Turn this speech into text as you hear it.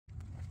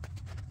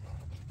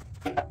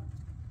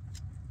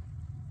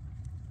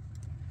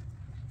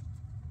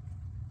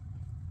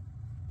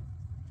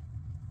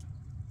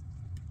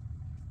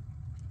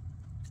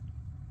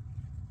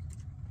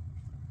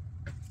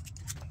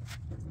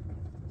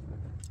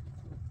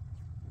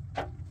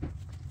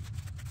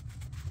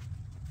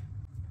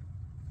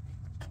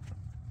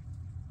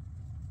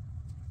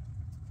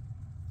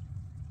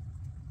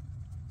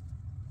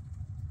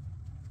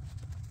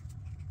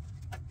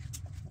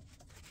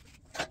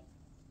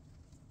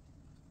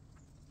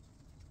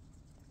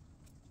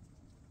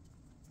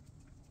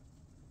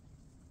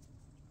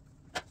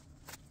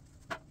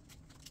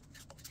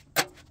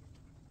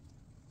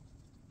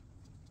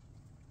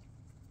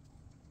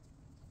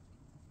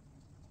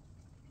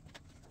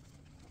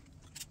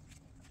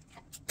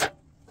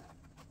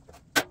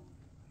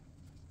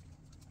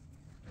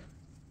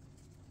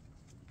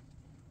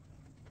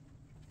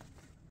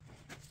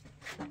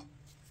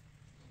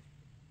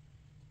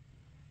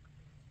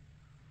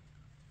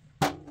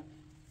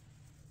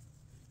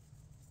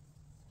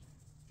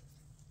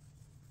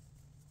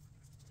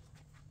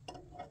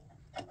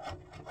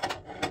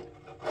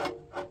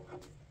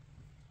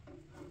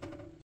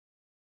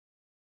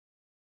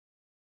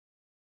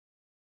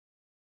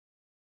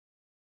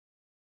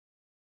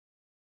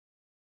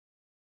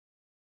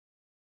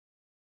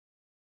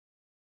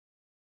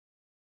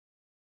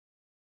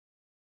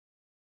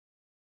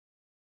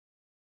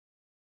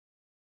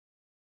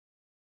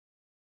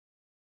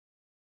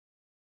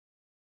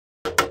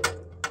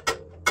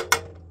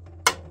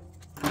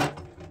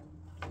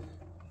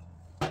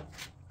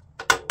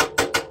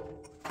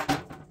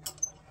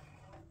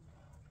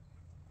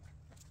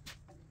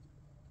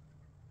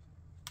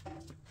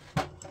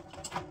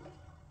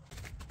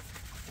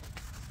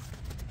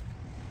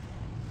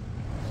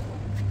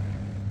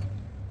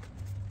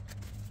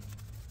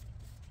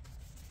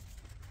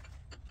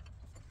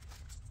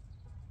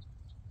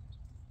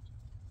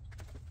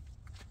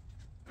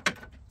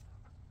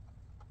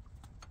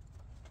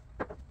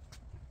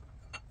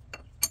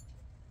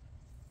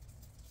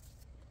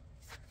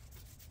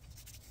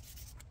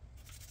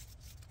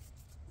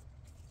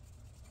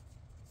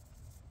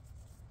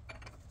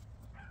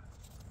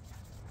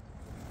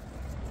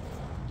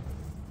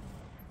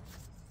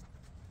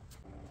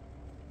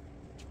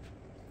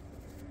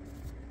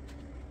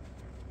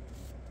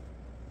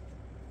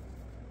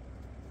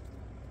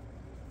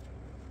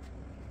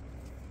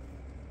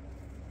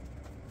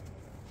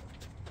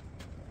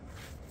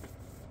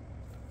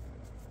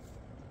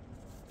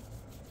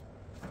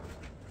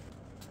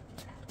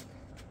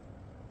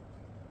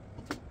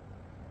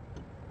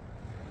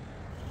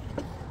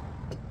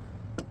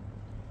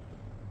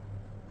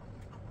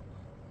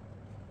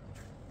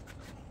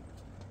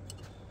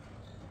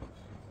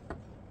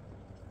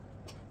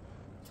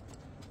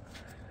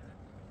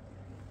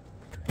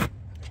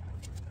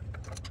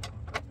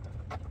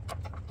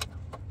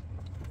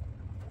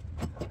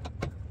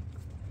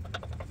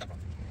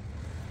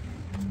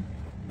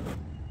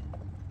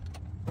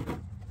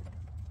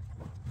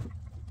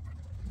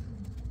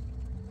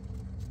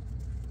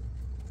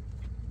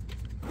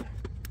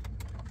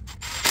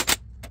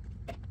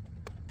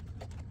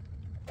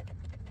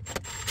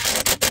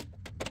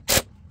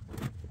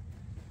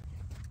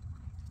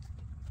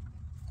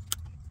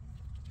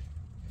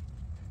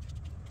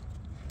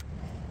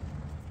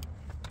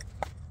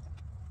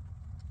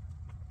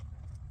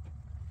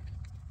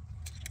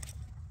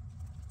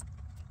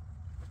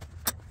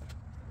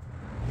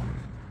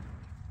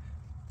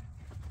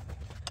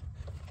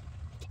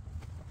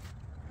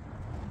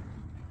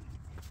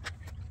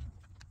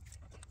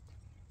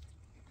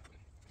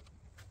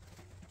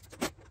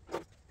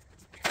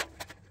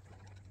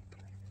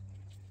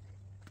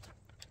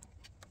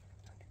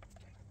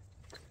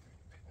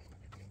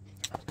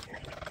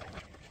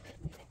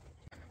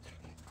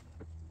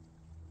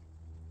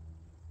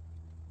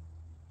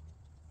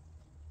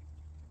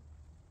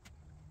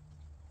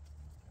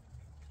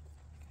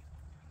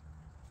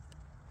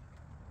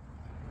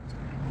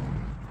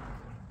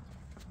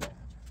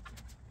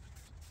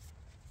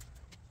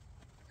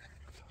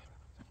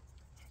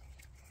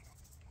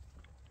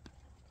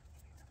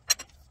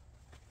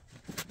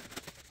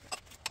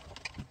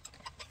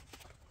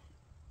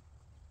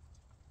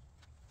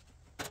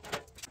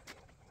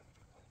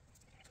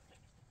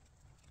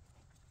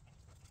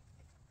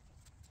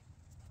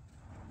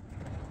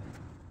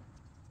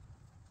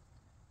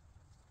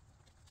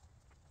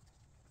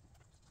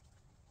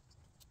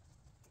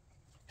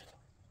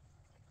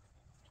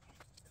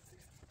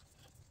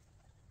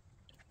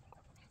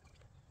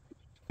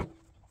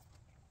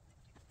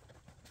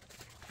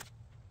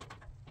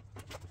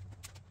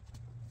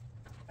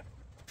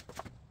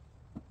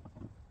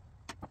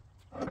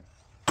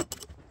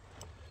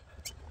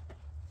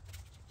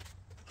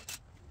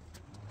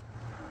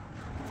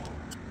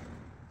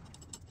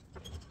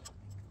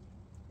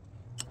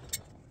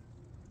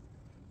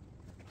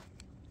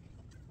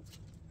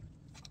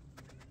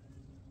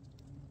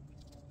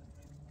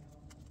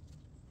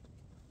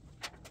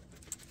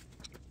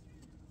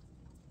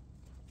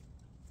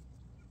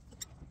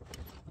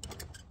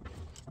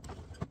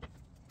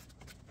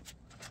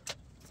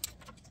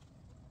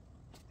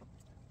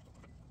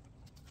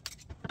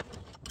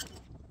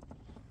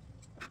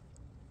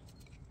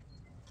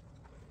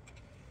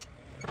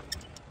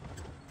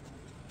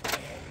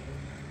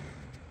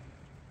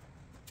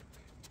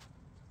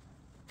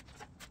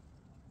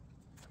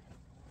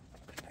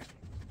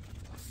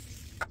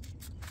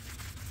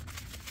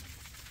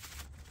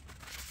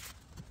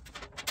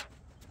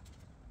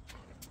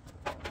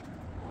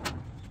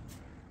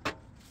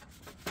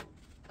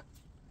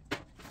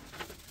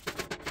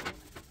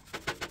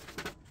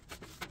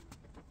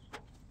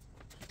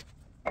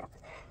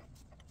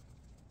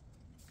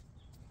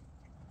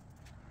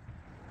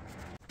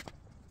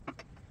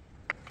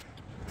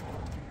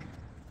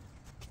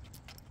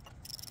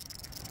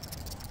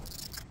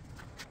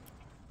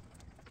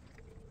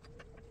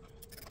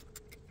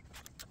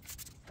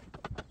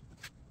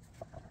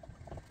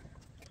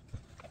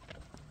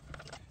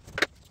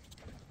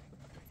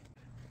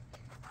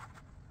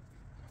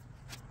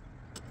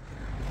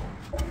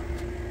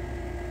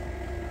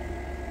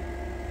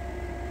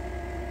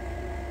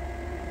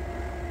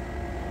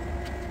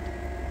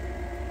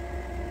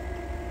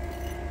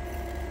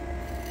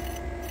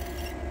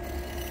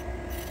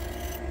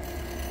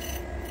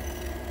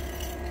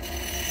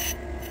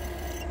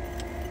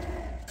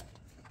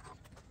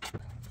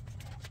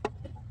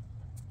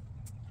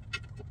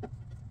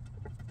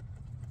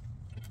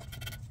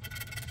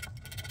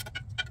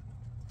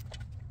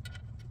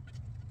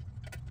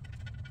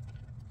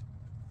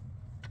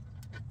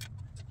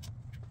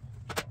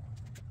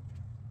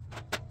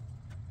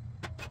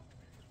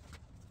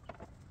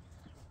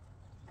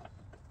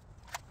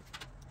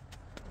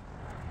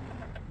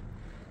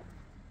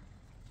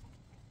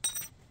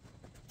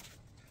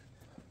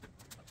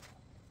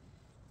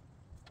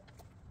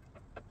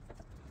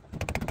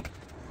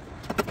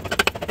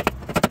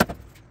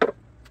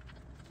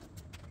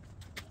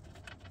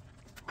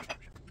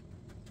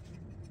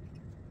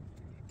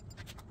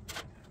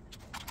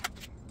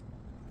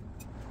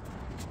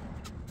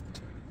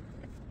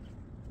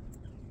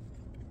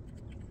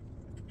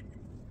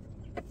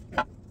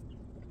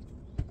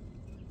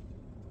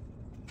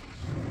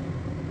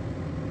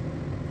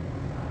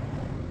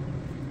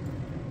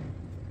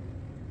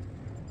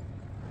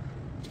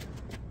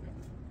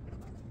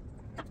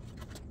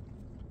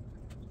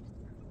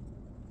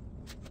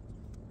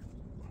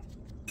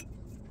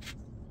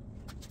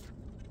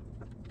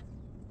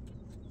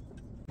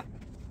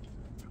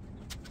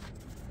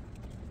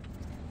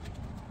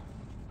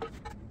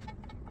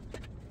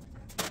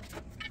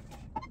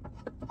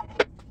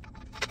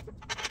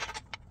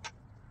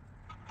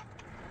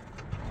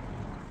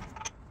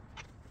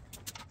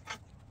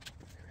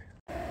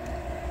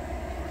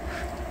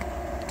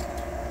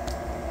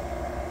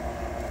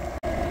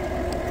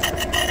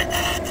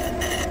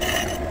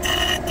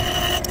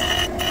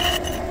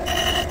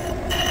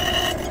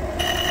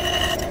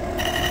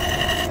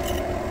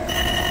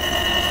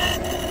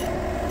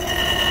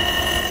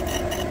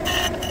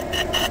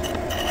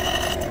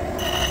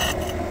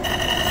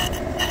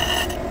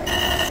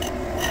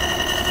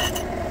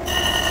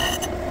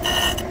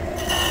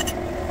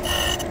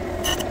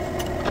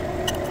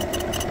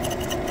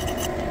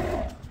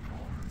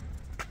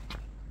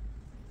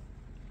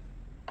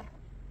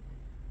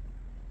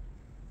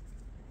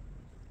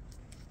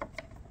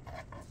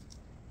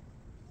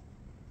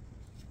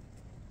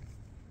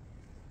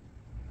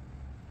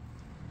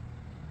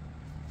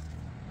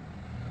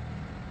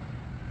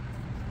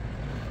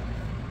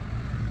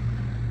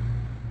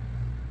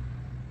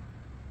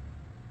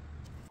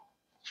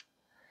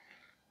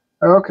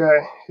Okay,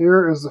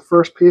 here is the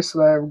first piece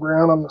that I have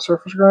ground on the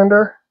surface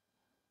grinder.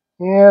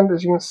 And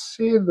as you can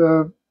see,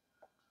 the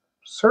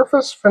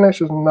surface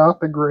finish is not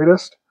the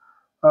greatest.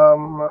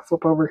 I'm going to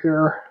flip over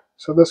here.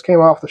 So this came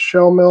off the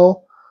shell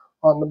mill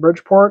on the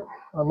Bridgeport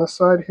on this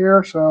side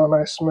here. So a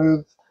nice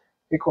smooth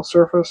equal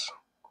surface.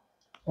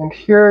 And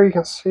here you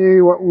can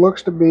see what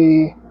looks to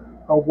be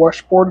a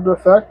washboarded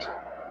effect.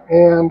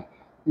 And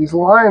these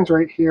lines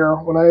right here,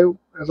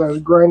 as I was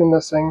grinding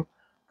this thing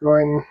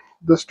going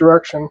this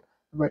direction,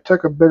 if I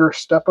took a bigger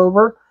step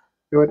over,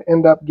 it would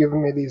end up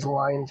giving me these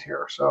lines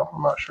here. So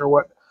I'm not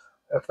sure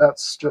if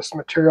that's just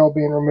material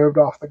being removed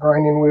off the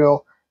grinding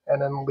wheel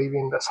and then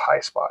leaving this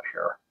high spot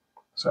here.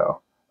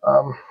 So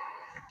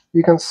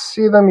you can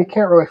see them, you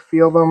can't really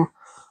feel them,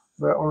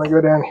 but when I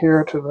go down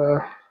here to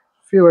the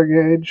feeler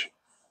gauge,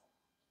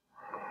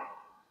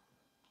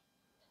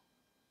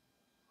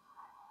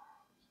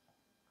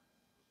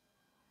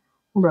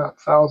 about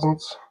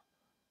thousandths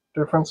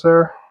difference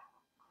there.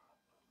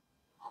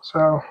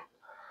 So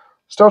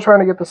still trying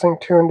to get this thing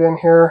tuned in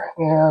here,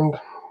 and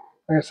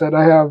like I said,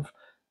 I have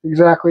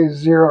exactly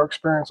zero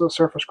experience with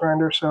surface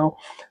grinder, so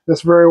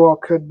this very well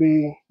could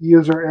be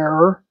user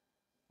error,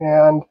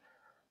 and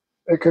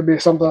it could be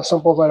something as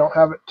simple as I don't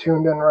have it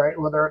tuned in right,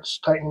 whether it's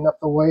tightening up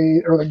the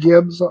weight or the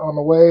gibs on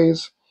the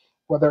ways,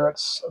 whether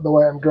it's the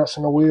way I'm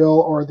dressing the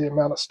wheel or the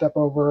amount of step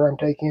over I'm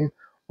taking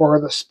or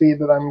the speed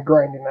that I'm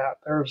grinding at.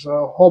 There's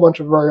a whole bunch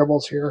of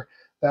variables here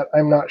that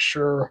I'm not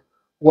sure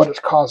what is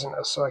causing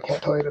this, so I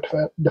can't tell you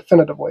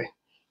definitively.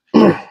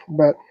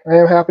 But I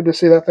am happy to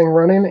see that thing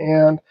running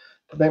and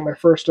to make my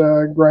first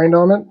grind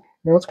on it.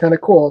 You know, it's kind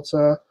of cool. It's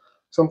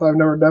something I've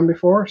never done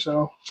before,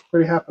 so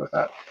pretty happy with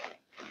that.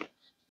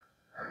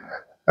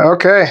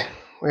 Okay,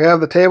 we have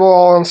the table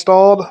all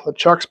installed. The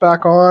chuck's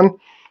back on.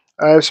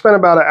 I've spent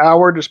about an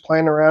hour just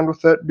playing around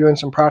with it, doing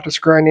some practice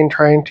grinding,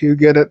 trying to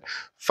get it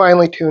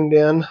finally tuned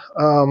in.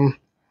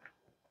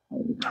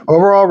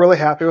 Overall, really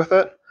happy with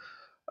it.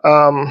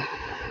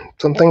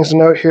 Some things to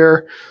note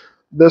here.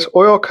 This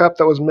oil cup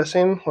that was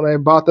missing when I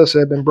bought this, it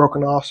had been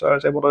broken off, so I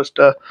was able just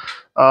to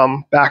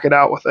back it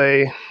out with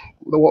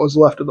what was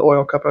left of the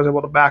oil cup, I was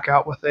able to back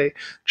out with a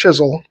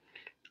chisel.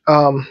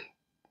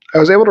 I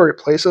was able to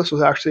replace this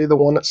with actually the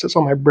one that sits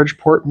on my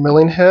Bridgeport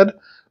milling head.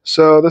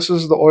 So this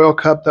is the oil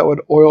cup that would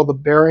oil the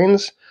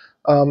bearings.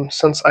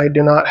 Since I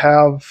do not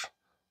have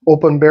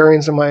open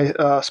bearings in my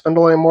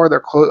spindle anymore,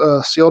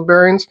 they're sealed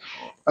bearings.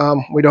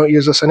 We don't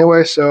use this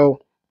anyway,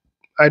 so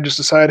I just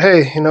decided,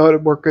 hey, you know,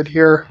 it'd work good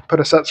here, put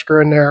a set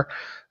screw in there.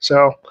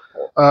 So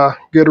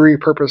good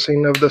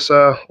repurposing of this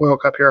oil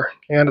cup here,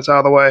 and it's out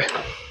of the way.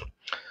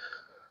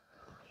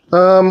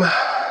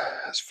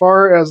 As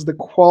far as the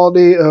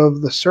quality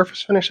of the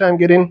surface finish I'm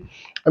getting,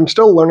 I'm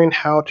still learning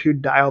how to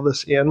dial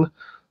this in.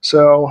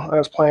 So I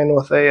was playing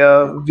with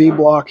a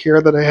V-block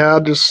here that I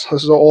had. This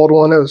is an old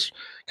one. It was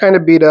kind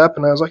of beat up,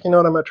 and I was like, you know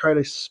what, I'm going to try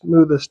to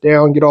smooth this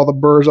down, get all the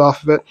burrs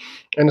off of it,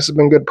 and this has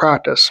been good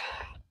practice.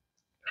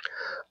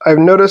 I've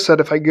noticed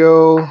that if I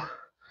go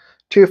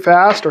too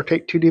fast or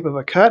take too deep of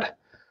a cut,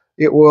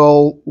 it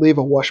will leave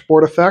a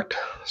washboard effect.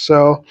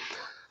 So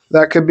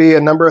that could be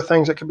a number of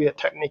things. It could be a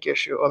technique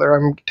issue, whether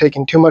I'm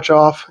taking too much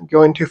off,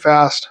 going too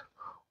fast,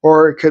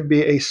 or it could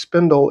be a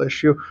spindle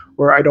issue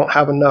where I don't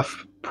have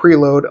enough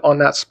preload on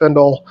that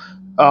spindle,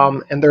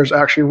 and there's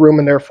actually room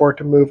in there for it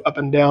to move up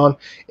and down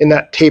in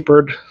that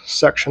tapered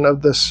section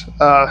of this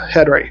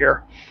head right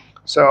here.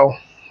 So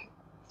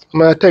I'm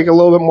going to take a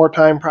little bit more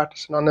time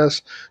practicing on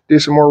this, do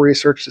some more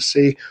research to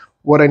see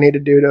what I need to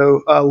do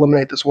to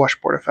eliminate this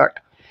washboard effect.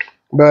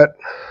 But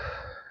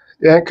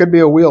yeah, it could be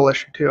a wheel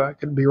issue too. I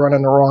could be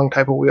running the wrong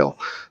type of wheel.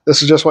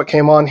 This is just what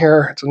came on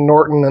here. It's a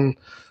Norton, and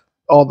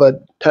all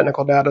the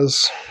technical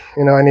data's,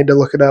 you know, I need to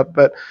look it up,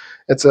 but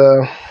it's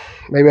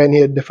maybe I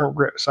need a different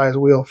grip size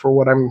wheel for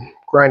what I'm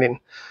grinding.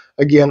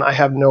 Again, I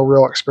have no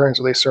real experience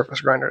with these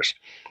surface grinders.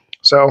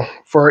 So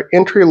for an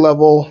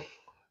entry-level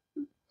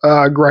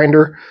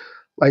grinder,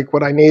 like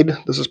what I need,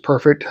 this is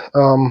perfect.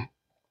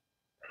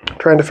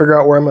 Trying to figure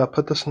out where I'm going to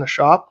put this in the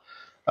shop.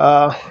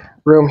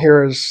 Room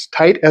here is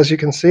tight, as you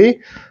can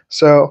see.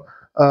 So,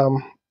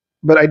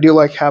 but I do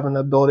like having the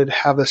ability to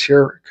have this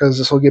here because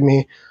this will give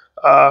me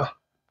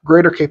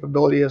greater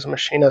capability as a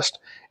machinist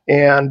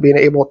and being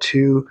able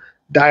to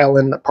dial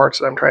in the parts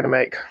that I'm trying to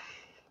make.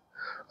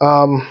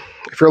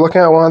 If you're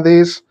looking at one of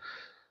these,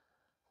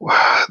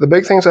 the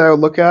big things that I would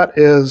look at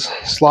is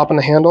slop in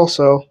the handle.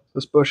 So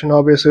this bushing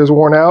obviously is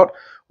worn out.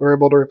 We're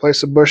able to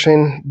replace the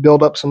bushing,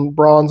 build up some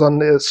bronze on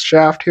this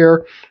shaft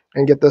here,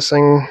 and get this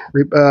thing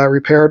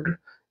repaired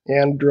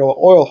and drill an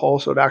oil hole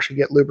so it actually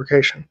get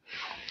lubrication.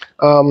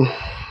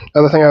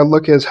 Other thing I would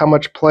look is how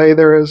much play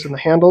there is in the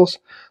handles.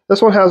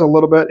 This one has a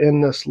little bit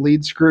in this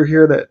lead screw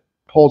here that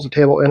pulls the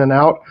table in and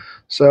out.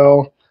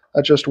 So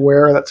that's just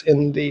wear that's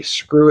in the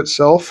screw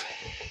itself.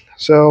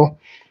 So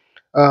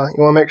you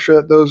want to make sure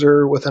that those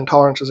are within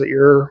tolerances that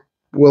you're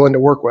willing to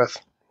work with.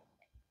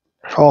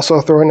 Also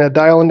throwing a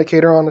dial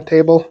indicator on the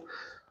table.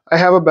 I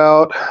have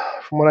about,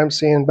 from what I'm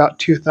seeing, about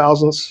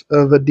 0.02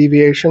 of a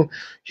deviation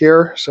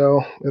here,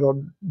 so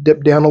it'll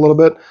dip down a little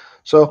bit.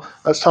 So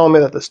that's telling me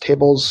that this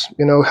table's,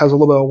 has a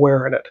little bit of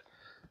wear in it.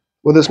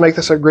 Would this make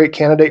this a great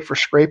candidate for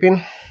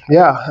scraping?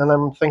 Yeah, and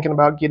I'm thinking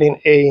about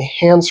getting a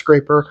hand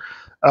scraper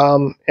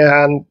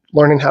and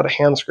learning how to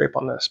hand scrape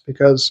on this,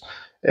 because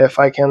if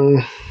I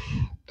can,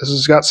 this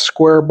has got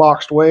square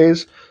boxed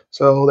ways,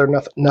 so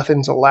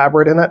nothing's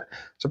elaborate in it.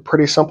 It's a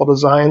pretty simple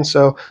design,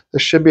 so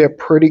this should be a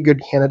pretty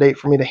good candidate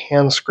for me to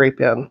hand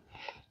scrape in.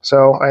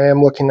 So I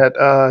am looking at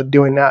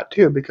doing that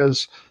too,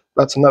 because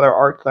that's another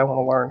art that I want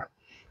to learn.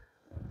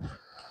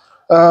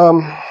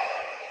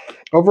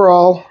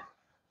 Overall,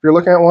 if you're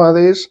looking at one of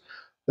these,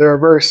 they're a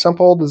very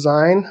simple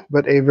design,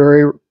 but a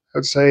very, I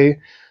would say,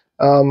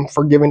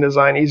 forgiving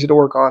design, easy to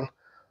work on.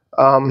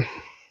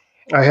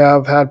 I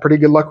have had pretty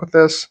good luck with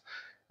this,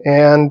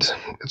 and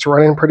it's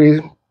running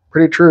pretty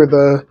true.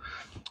 The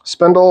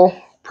spindle,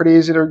 pretty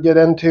easy to get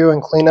into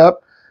and clean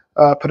up.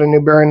 Put a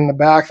new bearing in the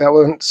back, that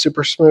wasn't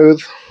super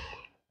smooth.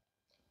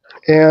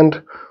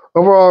 And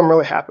overall, I'm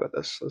really happy with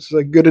this. This is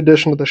a good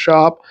addition to the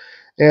shop,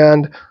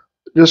 and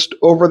just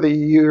over the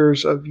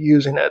years of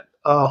using it,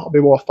 I'll be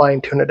able to fine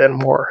tune it in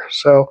more.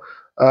 So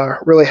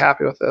really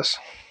happy with this.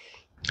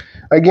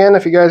 Again,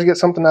 if you guys get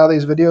something out of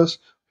these videos,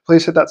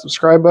 please hit that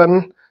subscribe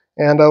button,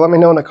 and let me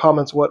know in the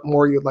comments what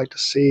more you'd like to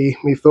see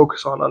me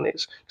focus on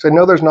these. Because I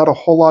know there's not a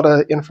whole lot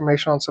of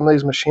information on some of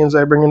these machines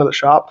that I bring into the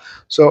shop.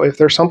 So if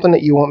there's something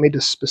that you want me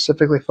to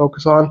specifically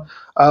focus on,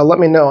 let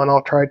me know, and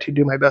I'll try to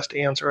do my best to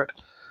answer it.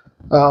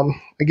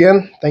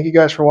 Again, thank you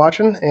guys for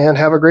watching, and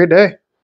have a great day.